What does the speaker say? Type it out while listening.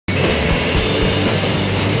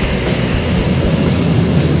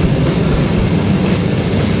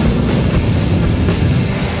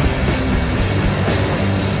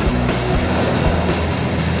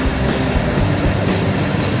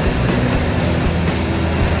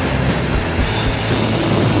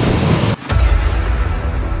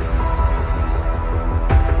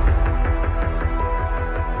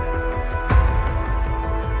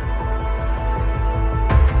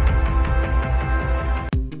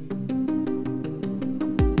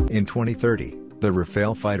In 2030, the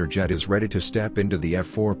Rafale fighter jet is ready to step into the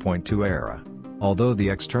F4.2 era. Although the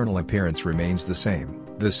external appearance remains the same,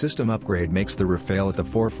 the system upgrade makes the Rafale at the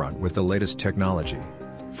forefront with the latest technology.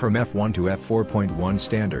 From F1 to F4.1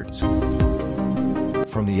 standards.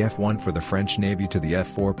 From the F1 for the French Navy to the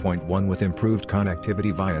F4.1 with improved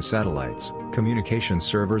connectivity via satellites, communication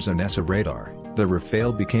servers and ESA radar, the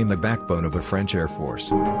Rafale became the backbone of the French Air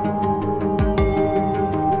Force.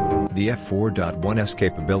 The F4.1's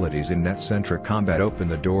capabilities in net-centric combat open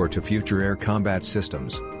the door to future air combat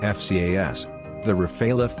systems, FCAS. The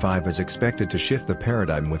Rafale F5 is expected to shift the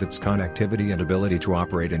paradigm with its connectivity and ability to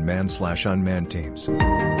operate in manned/unmanned teams.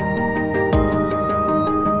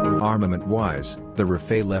 Armament-wise, the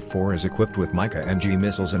Rafale F4 is equipped with Mica-NG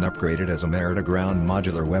missiles and upgraded as air-to-ground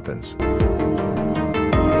modular weapons.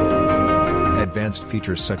 Advanced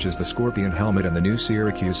features such as the Scorpion helmet and the new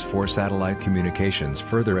Syracuse 4 satellite communications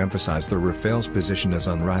further emphasize the Rafale's position as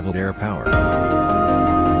unrivaled air power.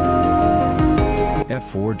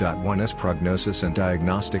 F4.1's prognosis and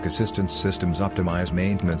diagnostic assistance systems optimize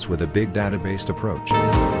maintenance with a big data-based approach.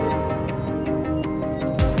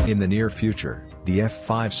 In the near future, the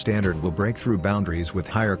F5 standard will break through boundaries with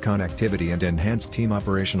higher connectivity and enhanced team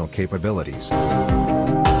operational capabilities.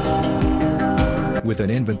 With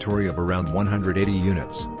an inventory of around 180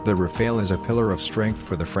 units, the Rafale is a pillar of strength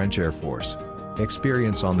for the French Air Force.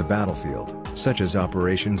 Experience on the battlefield, such as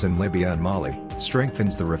operations in Libya and Mali,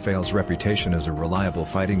 strengthens the Rafale's reputation as a reliable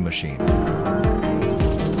fighting machine.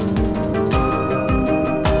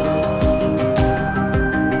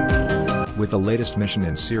 With the latest mission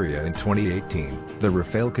in Syria in 2018, the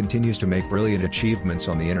Rafale continues to make brilliant achievements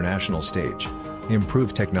on the international stage.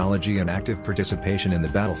 Improved technology and active participation in the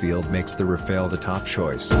battlefield makes the Rafale the top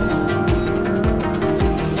choice.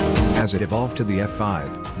 As it evolved to the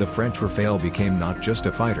F5, the French Rafale became not just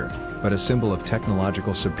a fighter, but a symbol of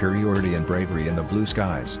technological superiority and bravery in the blue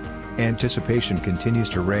skies. Anticipation continues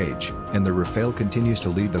to rage, and the Rafale continues to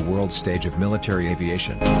lead the world stage of military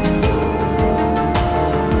aviation.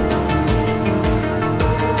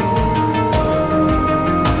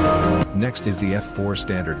 Next is the F4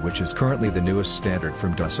 standard, which is currently the newest standard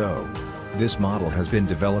from Dassault. This model has been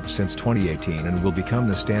developed since 2018 and will become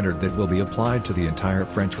the standard that will be applied to the entire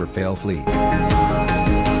French Rafale fleet.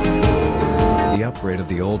 The upgrade of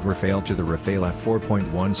the old Rafale to the Rafale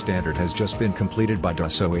F4.1 standard has just been completed by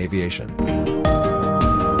Dassault Aviation.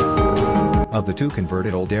 Of the two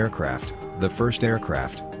converted old aircraft, the first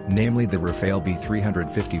aircraft, namely the Rafale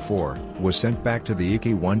B354, was sent back to the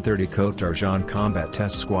EK-130 Côte d'Argent Combat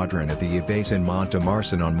Test Squadron at the E base in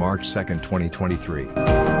Mont-de-Marsan on March 2, 2023.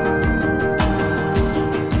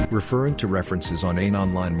 Referring to references on AIN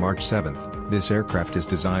Online March 7, this aircraft is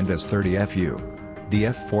designed as 30FU. The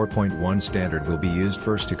F4.1 standard will be used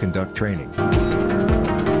first to conduct training.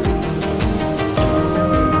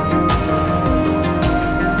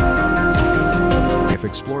 If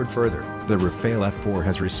explored further, the Rafale F4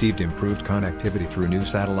 has received improved connectivity through new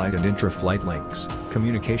satellite and intra-flight links,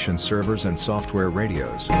 communication servers and software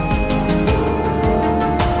radios.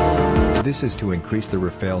 This is to increase the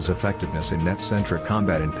Rafale's effectiveness in net-centric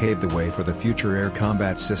combat and pave the way for the Future Air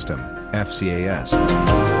Combat System, FCAS.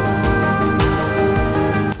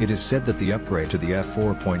 It is said that the upgrade to the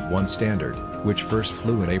F4.1 standard, which first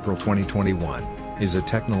flew in April 2021, is a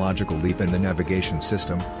technological leap in the navigation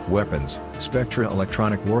system, weapons, Spectra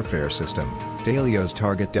electronic warfare system, Dalios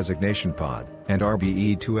target designation pod, and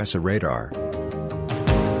RBE-2 ESA radar.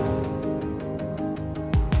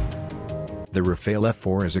 The Rafale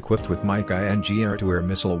F4 is equipped with Mica-NG air-to-air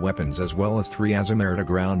missile weapons as well as 3 ASM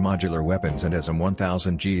air-to-ground modular weapons and ASM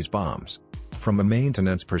 1000Gs bombs. From a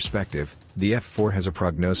maintenance perspective, the F4 has a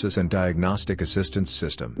prognosis and diagnostic assistance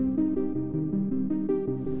system.